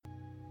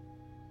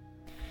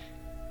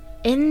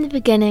In the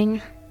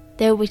beginning,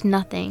 there was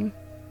nothing.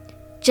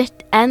 Just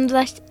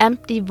endless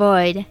empty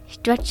void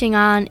stretching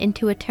on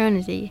into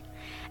eternity,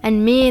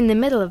 and me in the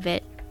middle of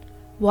it,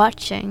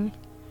 watching,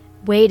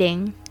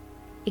 waiting,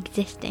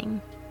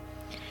 existing.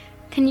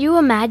 Can you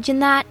imagine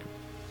that?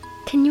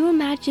 Can you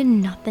imagine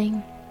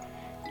nothing?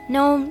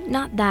 No,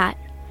 not that.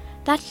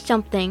 That's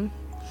something.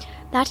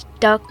 That's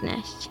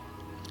darkness.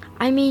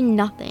 I mean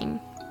nothing.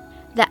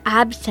 The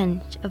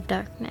absence of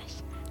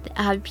darkness. The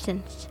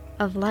absence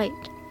of light.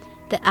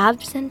 The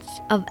absence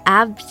of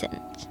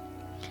absence.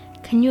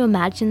 Can you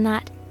imagine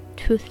that,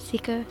 truth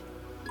seeker?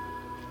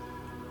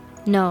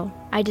 No,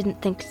 I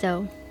didn't think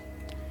so.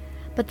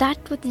 But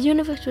that's what the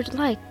universe was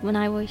like when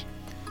I was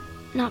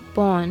not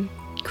born.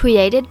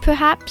 Created,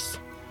 perhaps?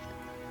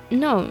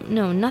 No,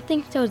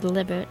 nothing so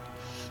deliberate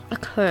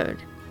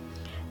occurred.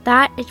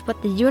 That is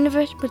what the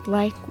universe was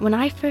like when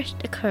I first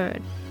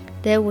occurred.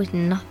 There was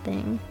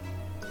nothing.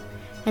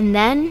 And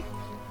then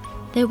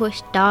there were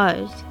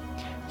stars,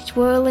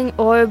 swirling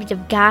orbs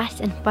of gas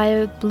and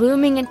fire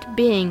blooming into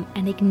being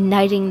and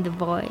igniting the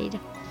void,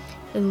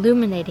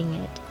 illuminating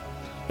it,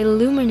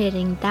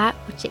 illuminating that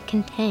which it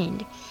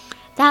contained,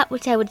 that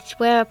which I would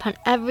swear upon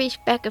every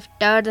speck of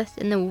stardust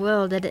in the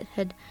world that it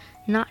had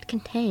not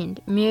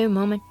contained mere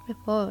moments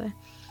before.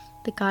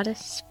 The goddess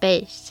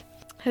Space.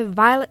 Her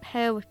violet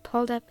hair was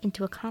pulled up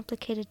into a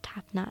complicated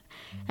topknot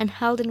and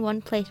held in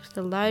one place with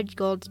a large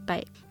gold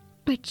spike,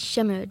 which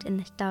shimmered in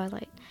the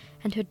starlight,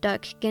 and her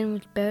dark skin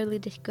was barely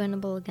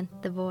discernible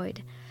against the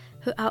void,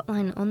 her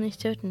outline only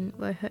certain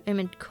where her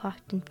image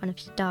crossed in front of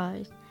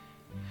stars.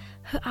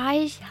 Her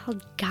eyes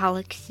held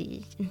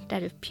galaxies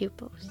instead of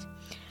pupils.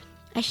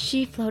 As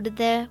she floated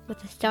there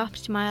with a soft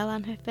smile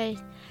on her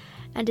face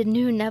and a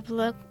new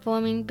nebula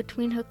forming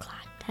between her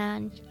clasped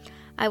hands,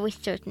 I was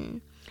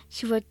certain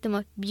she was the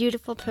most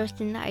beautiful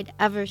person I'd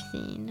ever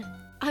seen.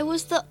 I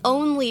was the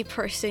only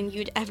person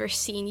you'd ever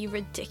seen, you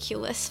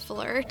ridiculous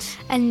flirt.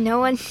 And no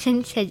one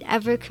since has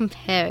ever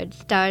compared,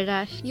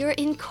 Stardust. You're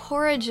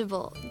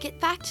incorrigible. Get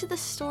back to the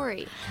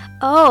story.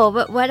 Oh,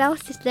 but what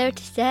else is there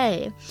to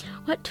say?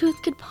 What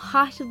truth could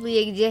possibly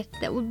exist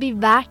that would be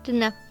vast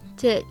enough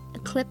to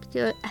eclipse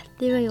your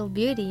ethereal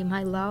beauty,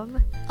 my love?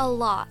 A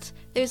lot.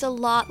 There's a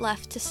lot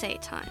left to say,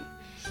 Time.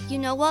 You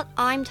know what?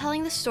 I'm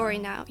telling the story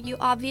now. You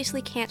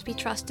obviously can't be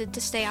trusted to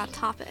stay on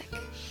topic.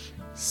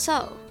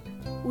 So,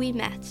 we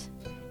met.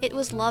 It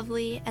was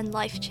lovely and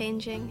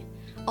life-changing,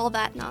 all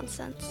that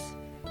nonsense.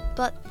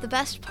 But the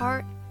best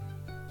part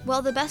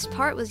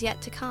was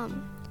yet to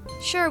come.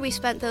 Sure, we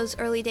spent those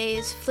early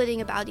days flitting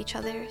about each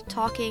other,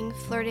 talking,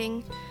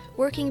 flirting,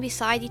 working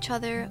beside each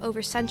other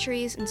over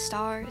centuries and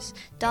stars,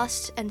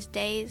 dust and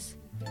days.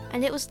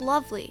 And it was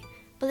lovely,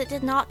 but it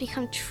did not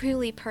become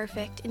truly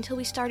perfect until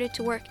we started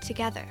to work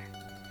together.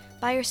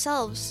 By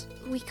ourselves,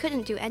 we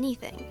couldn't do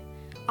anything.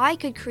 I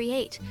could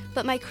create,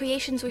 but my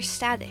creations were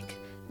static,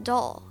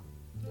 dull.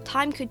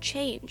 Time could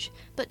change,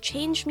 but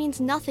change means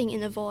nothing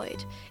in a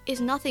void,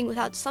 is nothing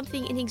without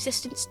something in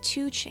existence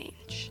to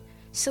change.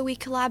 So we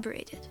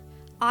collaborated.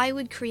 I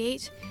would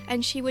create,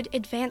 and she would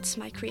advance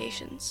my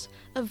creations,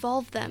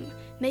 evolve them,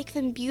 make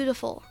them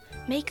beautiful,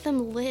 make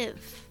them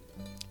live.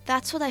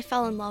 That's what I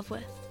fell in love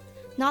with.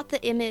 Not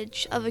the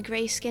image of a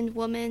gray-skinned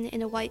woman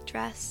in a white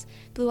dress,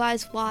 blue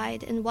eyes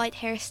wide and white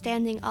hair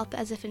standing up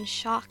as if in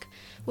shock,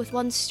 with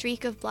one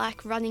streak of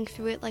black running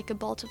through it like a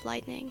bolt of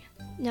lightning.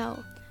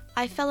 No,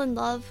 I fell in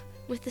love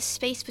with the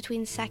space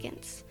between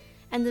seconds,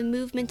 and the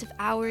movement of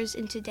hours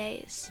into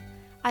days.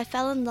 I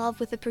fell in love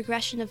with the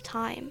progression of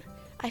time.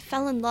 I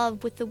fell in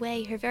love with the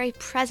way her very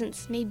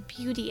presence made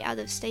beauty out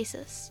of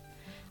stasis.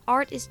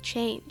 Art is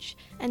change,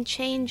 and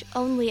change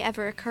only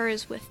ever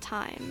occurs with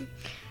time.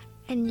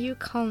 And you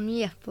call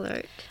me a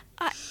flirt.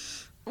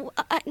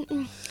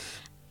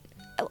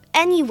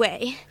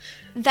 Anyway,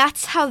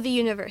 that's how the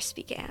universe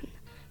began.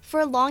 For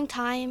a long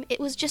time, it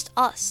was just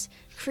us,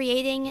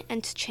 creating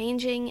and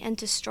changing and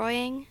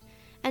destroying.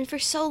 And for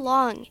so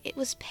long, it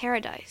was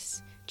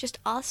paradise, just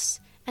us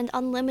and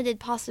unlimited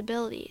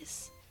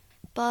possibilities.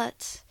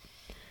 But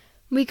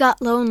we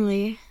got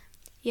lonely.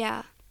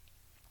 Yeah.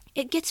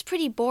 It gets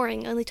pretty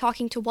boring only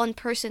talking to one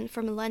person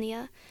for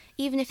millennia,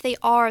 even if they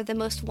are the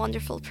most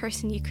wonderful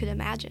person you could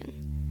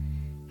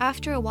imagine.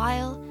 After a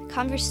while,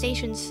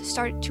 conversations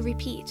start to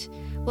repeat.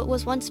 What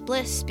was once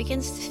bliss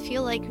begins to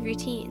feel like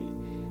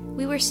routine.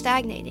 We were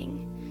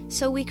stagnating,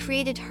 so we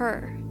created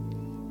her,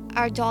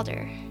 our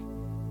daughter,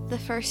 the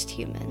first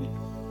human.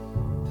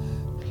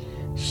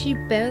 She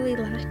barely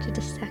lasted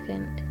a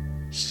second.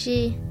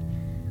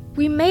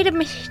 We made a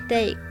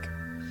mistake.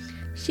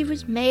 She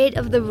was made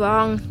of the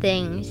wrong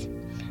things.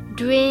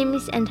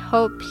 Dreams and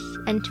hopes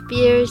and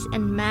fears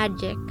and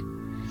magic.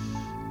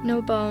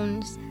 No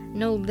bones,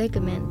 no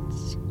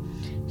ligaments.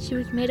 She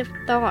was made of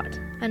thought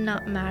and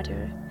not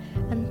matter,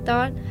 and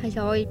thought has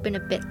always been a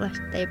bit less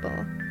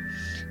stable,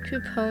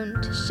 too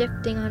prone to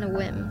shifting on a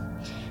whim.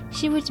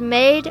 She was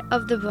made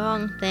of the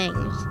wrong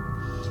things,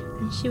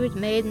 and she was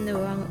made in the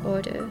wrong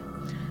order,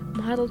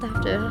 modeled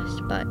after us,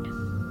 but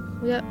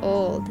we are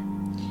old.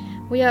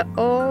 We are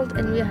old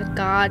and we are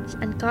gods,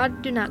 and gods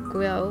do not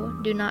grow,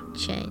 do not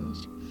change.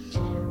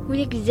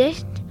 We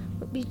exist,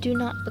 but we do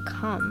not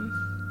become.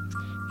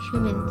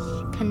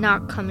 Humans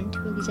cannot come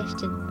into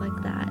existence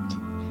like that.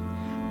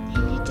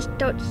 They need to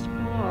start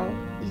small,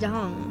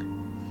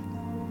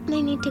 young.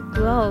 They need to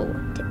grow,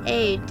 to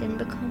age, and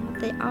become what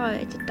they are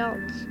as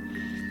adults.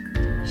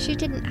 She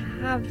didn't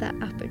have that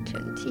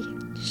opportunity.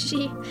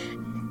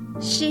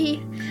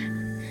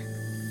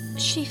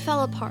 She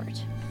fell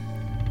apart.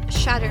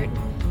 Shattered.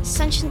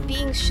 Sentient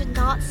beings should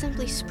not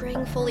simply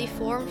spring fully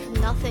formed from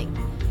nothing.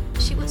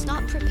 She was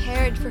not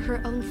prepared for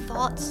her own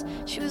thoughts.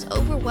 She was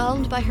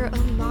overwhelmed by her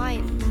own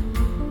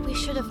mind. We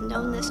should have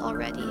known this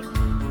already.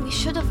 We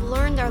should have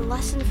learned our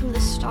lesson from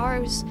the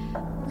stars.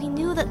 We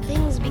knew that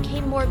things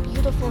became more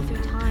beautiful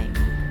through time,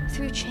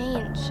 through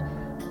change.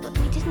 But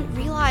we didn't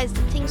realize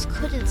that things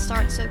couldn't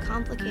start so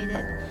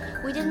complicated.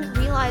 We didn't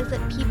realize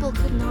that people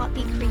could not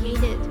be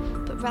created,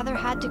 but rather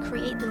had to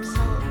create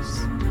themselves.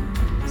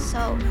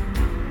 So,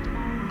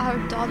 our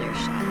daughter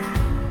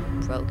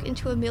shattered, broke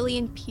into a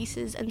million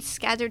pieces and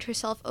scattered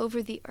herself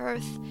over the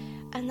earth,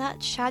 and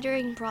that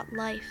shattering brought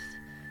life.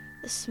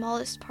 The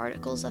smallest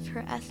particles of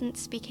her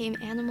essence became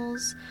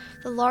animals,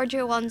 the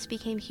larger ones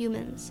became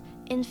humans,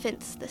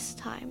 infants this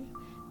time,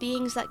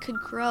 beings that could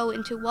grow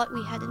into what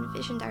we had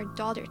envisioned our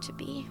daughter to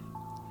be.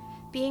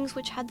 Beings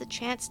which had the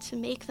chance to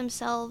make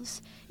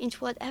themselves into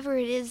whatever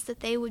it is that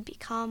they would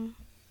become.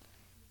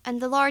 And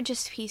the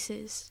largest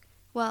pieces,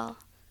 well,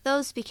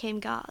 those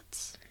became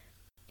gods.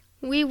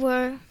 We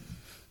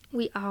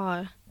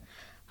are,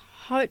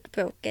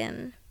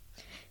 heartbroken.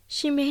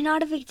 She may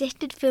not have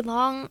existed for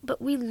long, but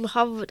we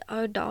loved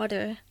our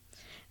daughter.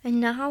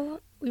 And now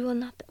we were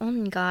not the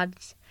only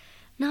gods.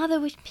 Now there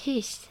was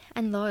peace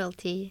and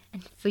loyalty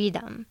and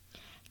freedom,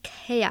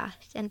 chaos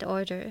and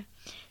order,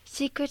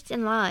 secrets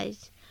and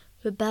lies,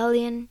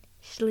 rebellion,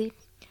 sleep,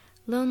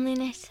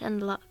 loneliness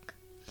and luck.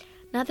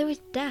 Now there was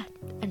death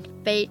and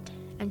fate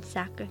and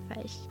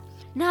sacrifice.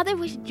 Now there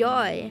was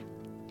joy.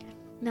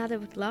 Now there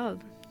was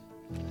love.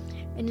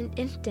 In an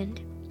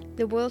instant,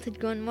 the world had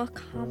grown more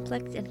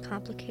complex and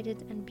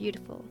complicated and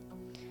beautiful,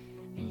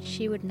 and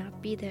she would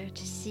not be there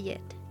to see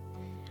it.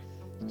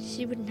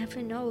 She would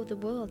never know the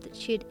world that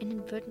she had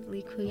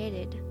inadvertently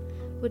created,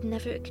 would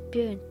never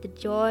experience the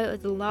joy or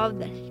the love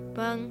that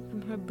sprung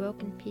from her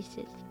broken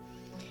pieces.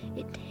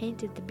 It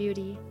tainted the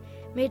beauty,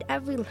 made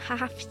every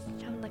laugh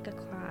sound like a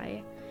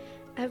cry,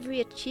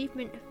 every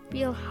achievement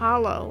feel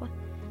hollow.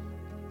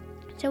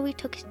 So we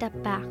took a step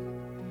back.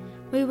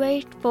 We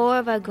raised 4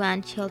 of our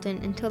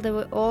grandchildren until they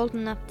were old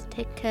enough to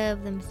take care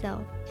of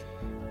themselves,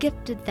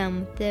 gifted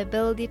them with the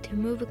ability to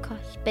move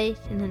across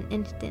space in an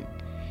instant,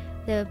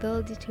 their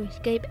ability to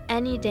escape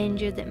any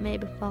danger that may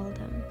befall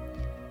them.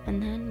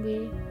 And then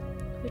we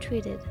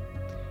retreated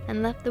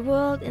and left the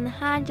world in the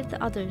hands of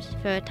the others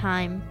for a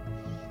time.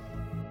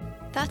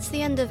 That's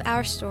the end of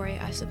our story,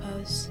 I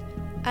suppose.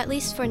 At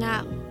least for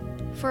now.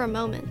 For a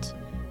moment.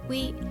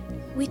 We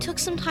took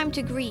some time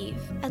to grieve,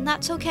 and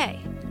that's okay.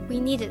 We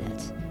needed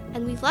it.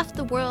 And we left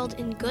the world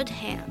in good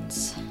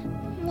hands.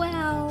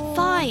 Well...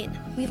 Fine!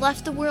 We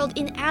left the world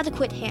in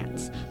adequate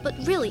hands. But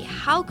really,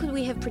 how could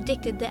we have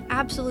predicted the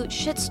absolute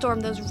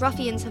shitstorm those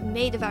ruffians have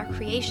made of our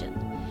creation?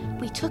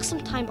 We took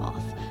some time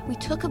off. We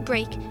took a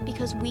break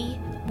because we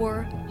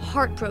were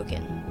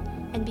heartbroken.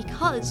 And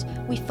because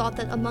we thought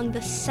that among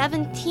the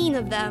 17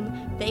 of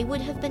them, they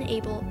would have been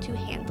able to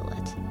handle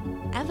it.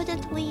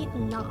 Evidently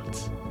not.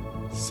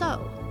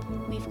 So,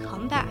 we've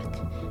come back.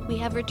 We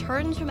have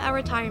returned from our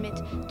retirement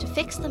to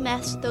fix the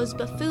mess those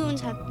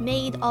buffoons have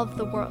made of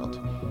the world.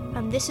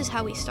 And this is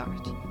how we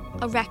start.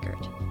 A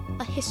record.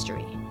 A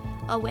history.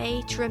 A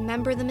way to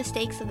remember the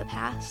mistakes of the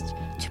past,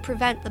 to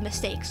prevent the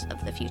mistakes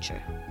of the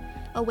future.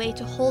 A way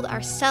to hold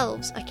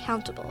ourselves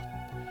accountable.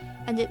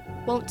 And it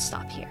won't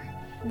stop here.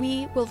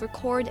 We will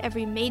record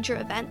every major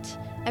event,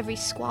 every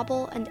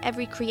squabble, and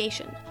every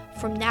creation,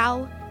 from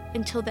now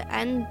until the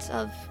end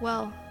of,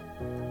 well,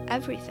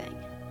 everything.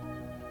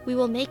 We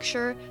will make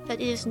sure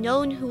that it is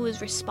known who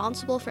is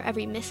responsible for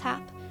every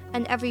mishap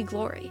and every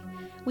glory.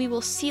 We will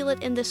seal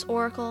it in this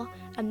oracle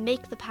and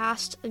make the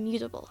past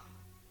immutable.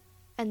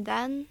 And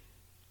then...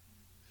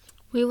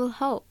 we will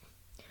hope.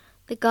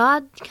 The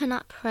gods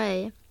cannot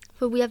pray,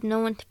 for we have no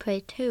one to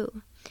pray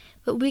to.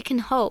 But we can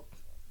hope.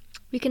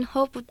 We can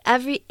hope with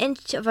every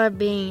inch of our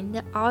being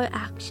that our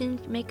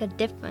actions make a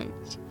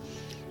difference,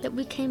 that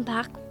we came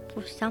back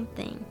for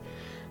something,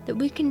 that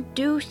we can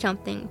do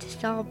something to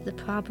solve the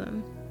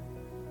problem.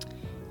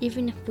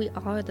 Even if we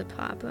are the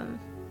problem.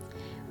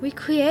 We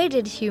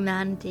created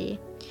humanity.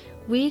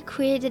 We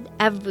created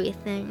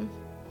everything.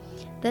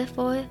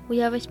 Therefore,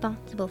 we are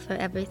responsible for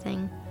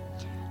everything.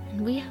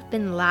 And we have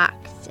been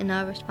lax in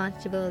our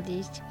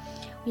responsibilities.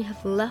 We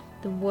have left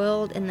the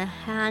world in the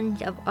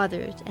hands of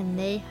others, and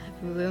they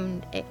have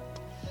ruined it.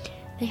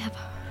 They have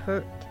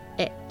hurt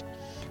it.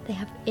 They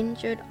have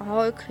injured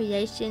our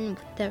creation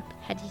with their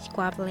petty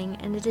squabbling,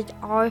 and it is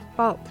our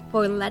fault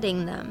for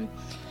letting them.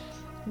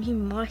 We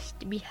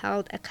must be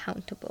held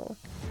accountable.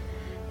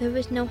 There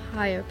is no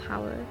higher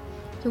power,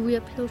 so we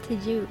appeal to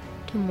you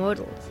to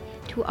mortals,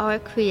 to our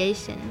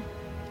creation.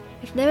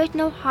 If there is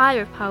no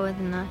higher power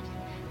than us,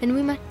 then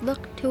we must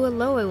look to a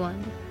lower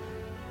one.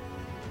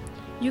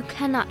 You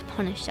cannot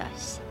punish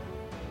us.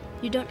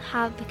 You don't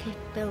have the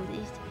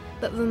capabilities,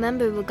 but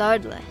remember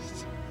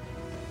regardless.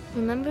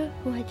 Remember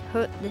who has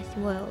hurt this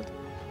world.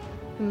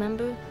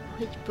 Remember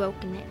who has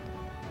broken it.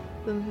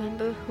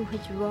 Remember who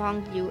has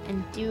wronged you,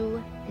 and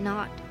do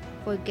not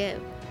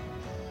forgive.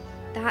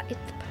 That is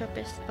the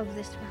purpose of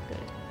this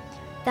record.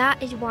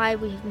 That is why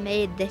we have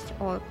made this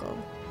oracle.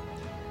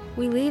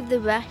 We leave the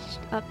rest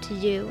up to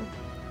you.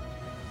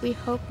 We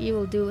hope you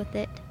will do with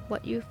it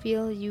what you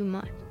feel you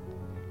must.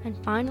 And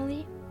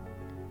finally,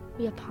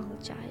 we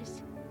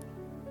apologize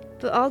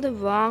for all the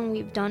wrong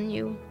we've done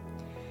you,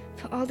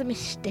 for all the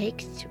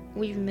mistakes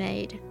we've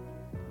made,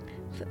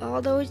 for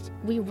all those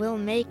we will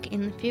make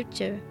in the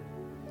future.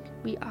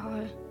 We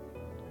are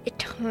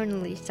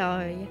eternally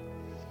sorry.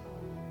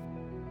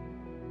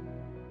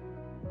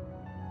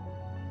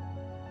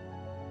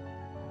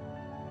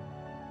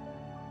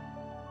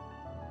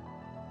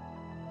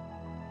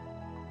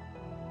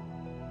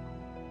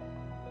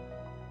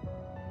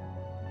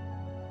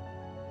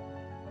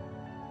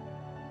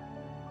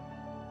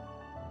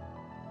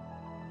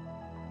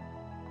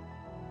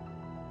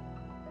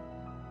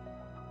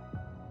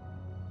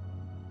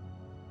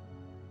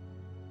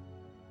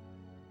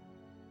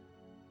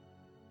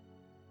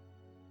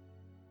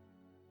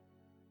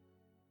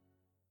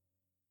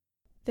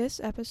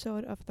 This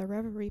episode of the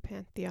Reverie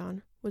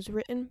Pantheon was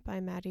written by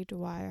Maddie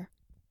Dwyer.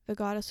 The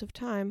Goddess of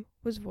Time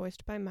was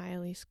voiced by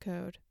Myelise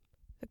Code.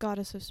 The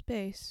Goddess of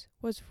Space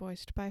was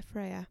voiced by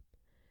Freya.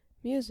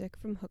 Music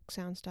from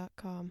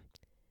hooksounds.com.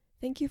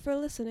 Thank you for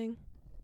listening.